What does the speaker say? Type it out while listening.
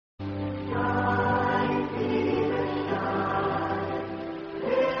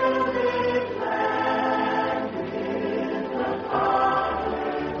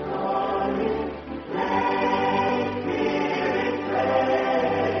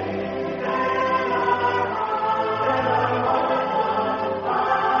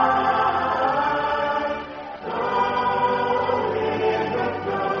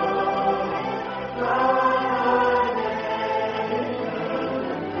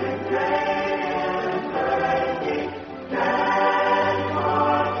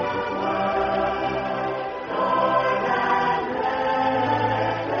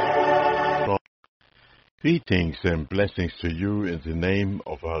Greetings and blessings to you in the name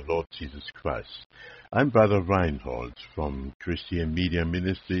of our Lord Jesus Christ. I'm Brother Reinhold from Christian Media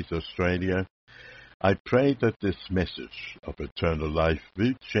Ministries, Australia. I pray that this message of eternal life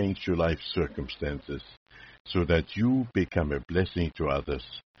will change your life circumstances so that you become a blessing to others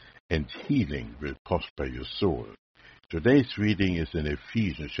and healing will prosper your soul. Today's reading is in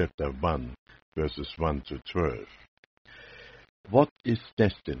Ephesians chapter 1, verses 1 to 12. What is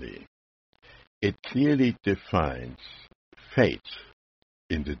destiny? It clearly defines fate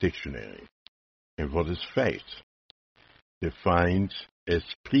in the dictionary. And what is fate? Defined as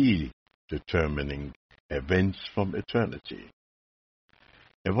predetermining events from eternity.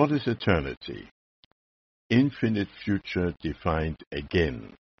 And what is eternity? Infinite future defined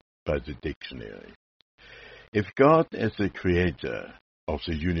again by the dictionary. If God as the creator of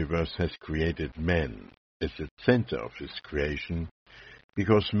the universe has created man as the center of his creation,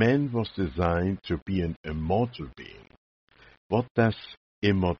 because man was designed to be an immortal being. What does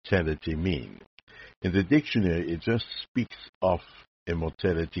immortality mean? In the dictionary, it just speaks of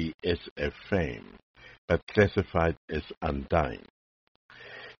immortality as a fame, but classified as undying.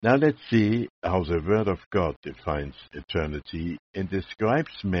 Now let's see how the Word of God defines eternity and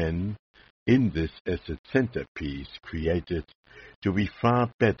describes man in this as a centerpiece created to be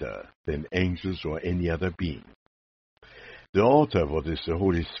far better than angels or any other being. The author, what is the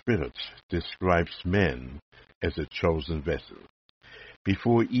Holy Spirit, describes man as a chosen vessel.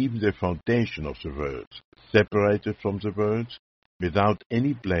 Before even the foundation of the world, separated from the world, without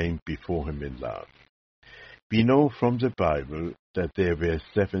any blame before him in love. We know from the Bible that there were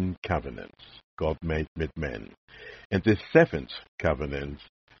 7 covenants God made with men, and the 7th covenant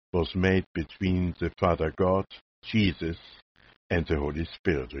was made between the Father God, Jesus, and the Holy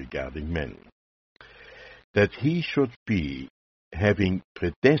Spirit regarding men. That he should be, having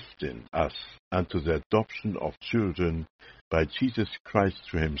predestined us unto the adoption of children by Jesus Christ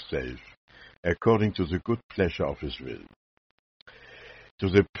to himself, according to the good pleasure of his will, to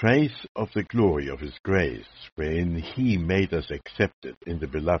the praise of the glory of his grace, wherein he made us accepted in the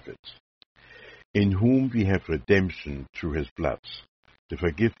Beloved, in whom we have redemption through his blood, the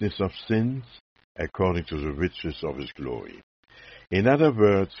forgiveness of sins, according to the riches of his glory. In other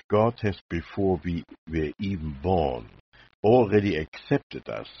words, God has, before we were even born, already accepted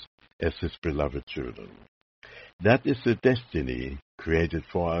us as his beloved children. That is the destiny created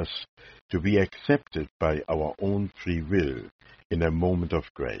for us, to be accepted by our own free will in a moment of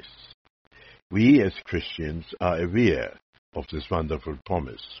grace. We as Christians are aware of this wonderful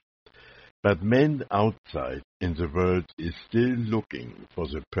promise. But man outside in the world is still looking for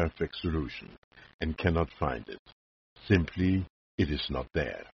the perfect solution and cannot find it. Simply, it is not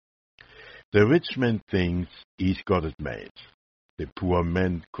there. The rich man thinks he's got it made. The poor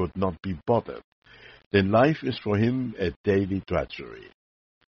man could not be bothered. Then life is for him a daily drudgery.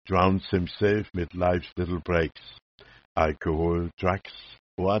 Drowns himself with life's little breaks, alcohol, drugs,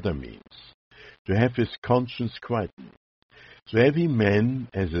 or other means, to have his conscience quietened. So every man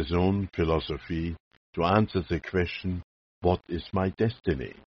has his own philosophy to answer the question, what is my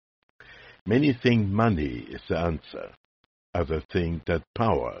destiny? Many think money is the answer. Others think that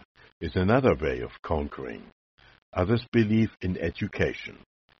power is another way of conquering. Others believe in education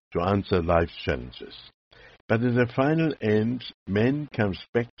to answer life's challenges. But in the final end, man comes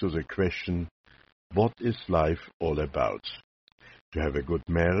back to the question, what is life all about? To have a good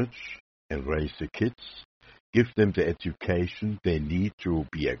marriage and raise the kids, give them the education they need to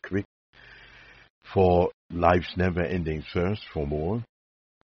be equipped for life's never-ending thirst for more.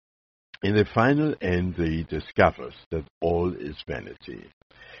 In the final end, he discovers that all is vanity,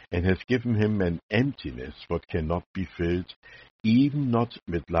 and has given him an emptiness what cannot be filled, even not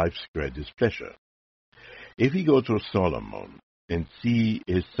with life's greatest pleasure. If we go to Solomon and see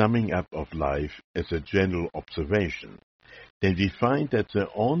his summing up of life as a general observation, then we find that the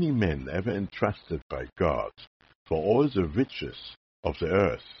only man ever entrusted by God for all the riches of the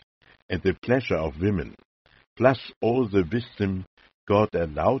earth and the pleasure of women, plus all the wisdom God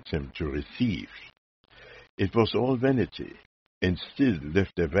allowed him to receive, it was all vanity, and still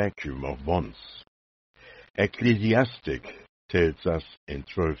left a vacuum of wants. Ecclesiastic tells us in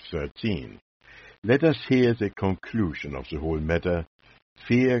 12:13, let us hear the conclusion of the whole matter,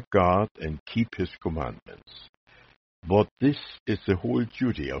 fear God and keep his commandments. But this is the whole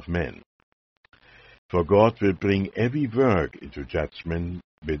duty of man. For God will bring every work into judgment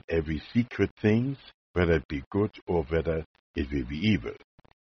with every secret thing, whether it be good or whether it will be evil.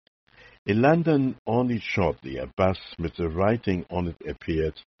 In London, only shortly, a bus with the writing on it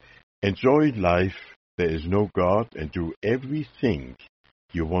appeared, enjoy life, there is no God, and do everything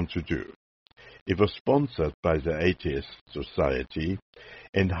you want to do. It was sponsored by the Atheist Society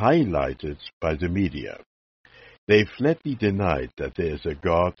and highlighted by the media. They flatly denied that there is a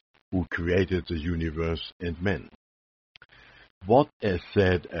God who created the universe and men. What a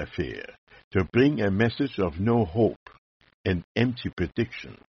sad affair, to bring a message of no hope and empty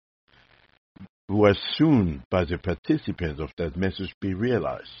prediction, was soon by the participants of that message be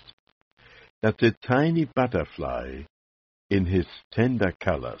realized. That the tiny butterfly in his tender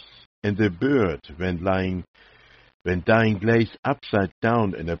colors, and the bird when dying lays upside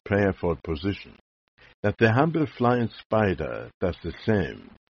down in a prayerful position, that the humble flying spider does the same,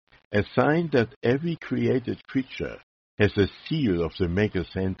 a sign that every created creature has a seal of the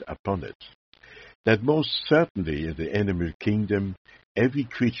Maker's hand upon it, that most certainly in the animal kingdom every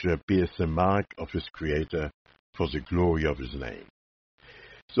creature bears the mark of his Creator for the glory of his name.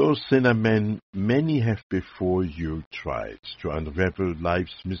 So, sinner men, many have before you tried to unravel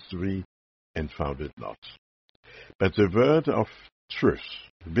life's mystery and found it not. But the word of truth,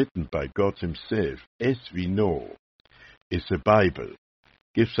 written by God himself, as we know, is the Bible,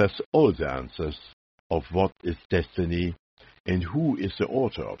 gives us all the answers of what is destiny and who is the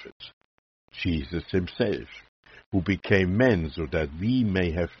author of it. Jesus himself, who became man so that we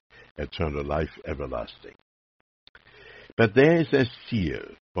may have eternal life everlasting. But there is a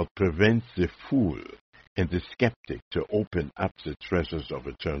seal what prevents the fool and the skeptic to open up the treasures of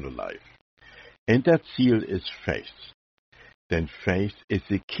eternal life. And that seal is faith. Then faith is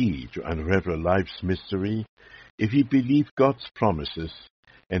the key to unravel life's mystery if we believe God's promises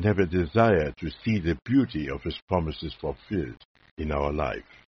and have a desire to see the beauty of his promises fulfilled in our life.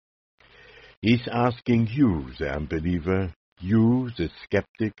 He's asking you, the unbeliever, you, the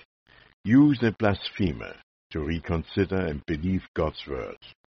skeptic, you, the blasphemer, to reconsider and believe God's word.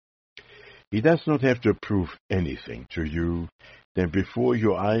 He does not have to prove anything to you, then before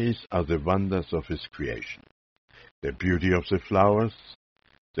your eyes are the wonders of his creation, the beauty of the flowers,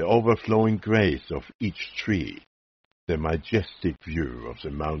 the overflowing grace of each tree, the majestic view of the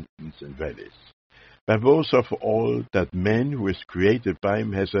mountains and valleys. But most of all, that man who is created by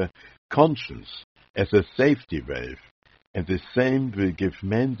him has a conscience as a safety valve, and the same will give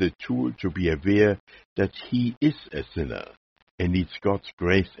man the tool to be aware that he is a sinner and needs God's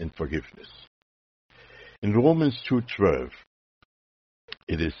grace and forgiveness. In Romans 2:12,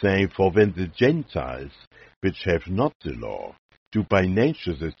 it is saying, "For when the Gentiles, which have not the law, do by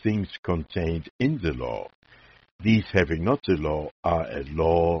nature the things contained in the law, these having not the law are a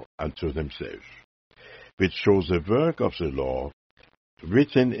law unto themselves, which shows the work of the law,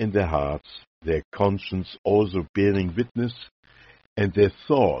 written in their hearts, their conscience also bearing witness, and their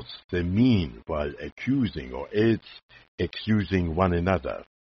thoughts they mean while accusing or else excusing one another."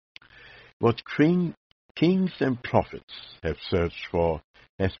 What kings and prophets have searched for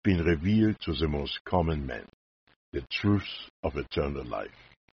has been revealed to the most common man, the truth of eternal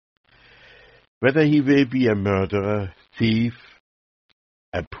life. Whether he will be a murderer, thief,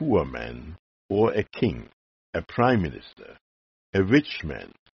 a poor man, or a king, a prime minister, a rich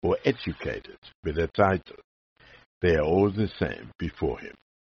man, or educated with a title, they are all the same before him.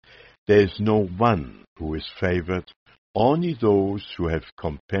 There is no one who is favored, only those who have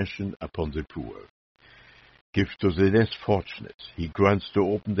compassion upon the poor. Give to the less fortunate. He grants to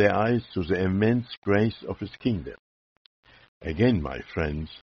open their eyes to the immense grace of his kingdom. Again, my friends,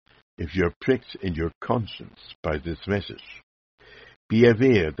 if you are pricked in your conscience by this message, be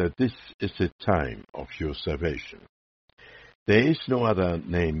aware that this is the time of your salvation. There is no other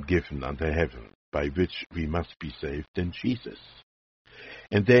name given under heaven by which we must be saved than Jesus.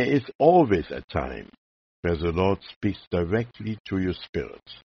 And there is always a time where the Lord speaks directly to your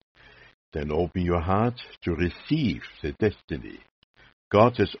spirit. Then open your heart to receive the destiny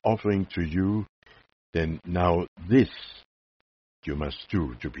God is offering to you. Then now this you must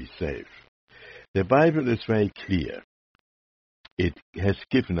do to be saved. The Bible is very clear. It has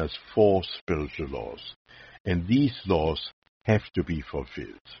given us 4 spiritual laws, and these laws have to be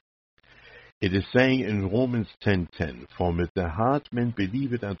fulfilled. It is saying in Romans 10:10, "For with the heart man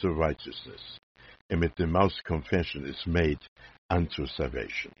believeth unto righteousness, and with the mouth confession is made unto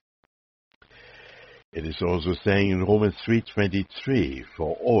salvation." It is also saying in Romans 3:23,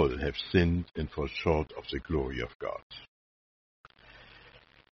 "For all have sinned and fall short of the glory of God."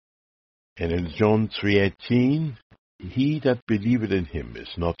 And in John 3:18, "He that believeth in him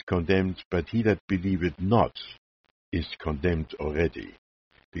is not condemned, but he that believeth not is condemned already,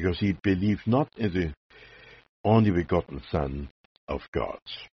 because he believed not in the only begotten Son of God."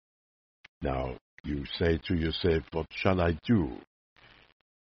 Now, you say to yourself, what shall I do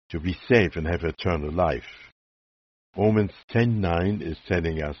to be saved and have eternal life? Romans 10:9 is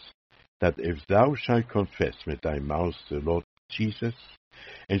telling us, that if thou shalt confess with thy mouth the Lord Jesus,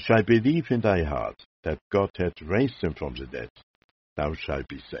 and shalt believe in thy heart that God hath raised him from the dead, thou shalt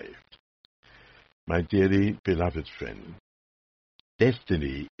be saved. My dearly beloved friend,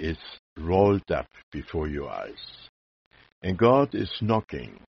 destiny is rolled up before your eyes, and God is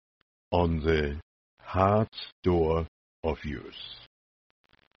knocking on the heart's door of yours.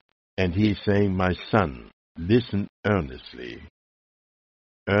 And he is saying, my son, listen earnestly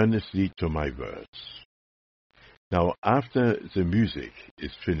to my words. Now, after the music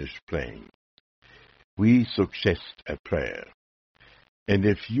is finished playing, we suggest a prayer. And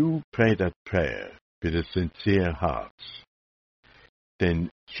if you pray that prayer with a sincere heart, then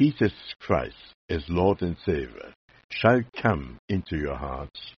Jesus Christ, as Lord and Savior, shall come into your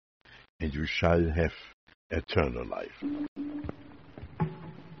hearts, and you shall have eternal life.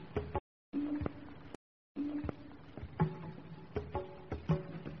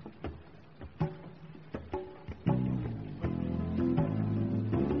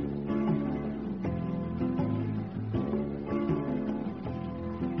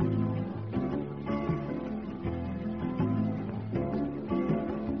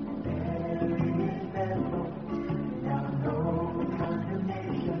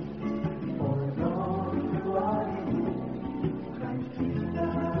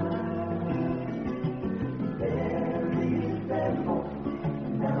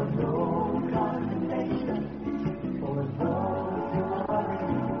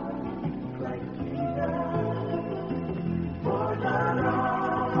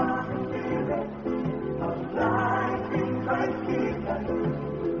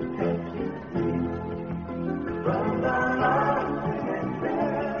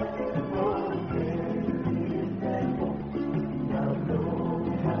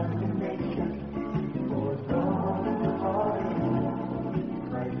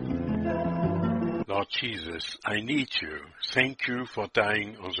 Lord Jesus, I need you. Thank you for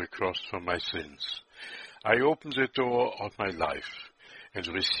dying on the cross for my sins. I open the door of my life and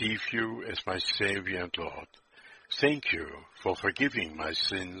receive you as my Savior and Lord. Thank you for forgiving my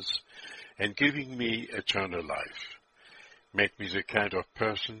sins and giving me eternal life. Make me the kind of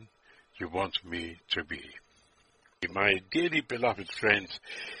person you want me to be. My dearly beloved friends,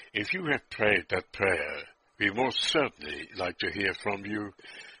 if you have prayed that prayer, we most certainly like to hear from you.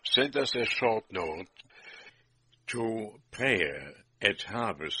 Send us a short note to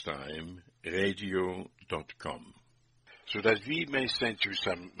prayer@harvesttime.radio.com so that we may send you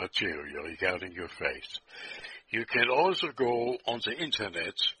some material regarding your faith. You can also go on the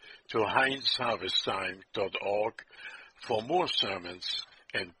internet to heinzharvesttime.org for more sermons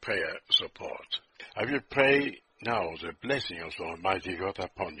and prayer support. I will pray now the blessing of the Almighty God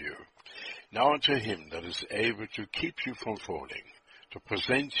upon you. Now unto him that is able to keep you from falling, to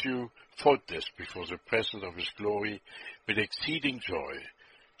present you faultless before the presence of his glory with exceeding joy.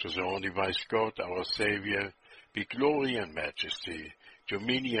 To the only wise God, our Savior, be glory and majesty,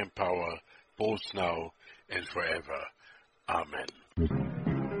 dominion and power, both now and forever. Amen.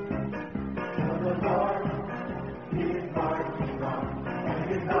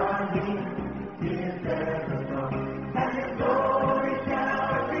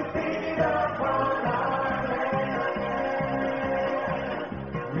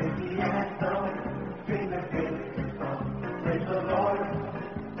 Praise the Lord.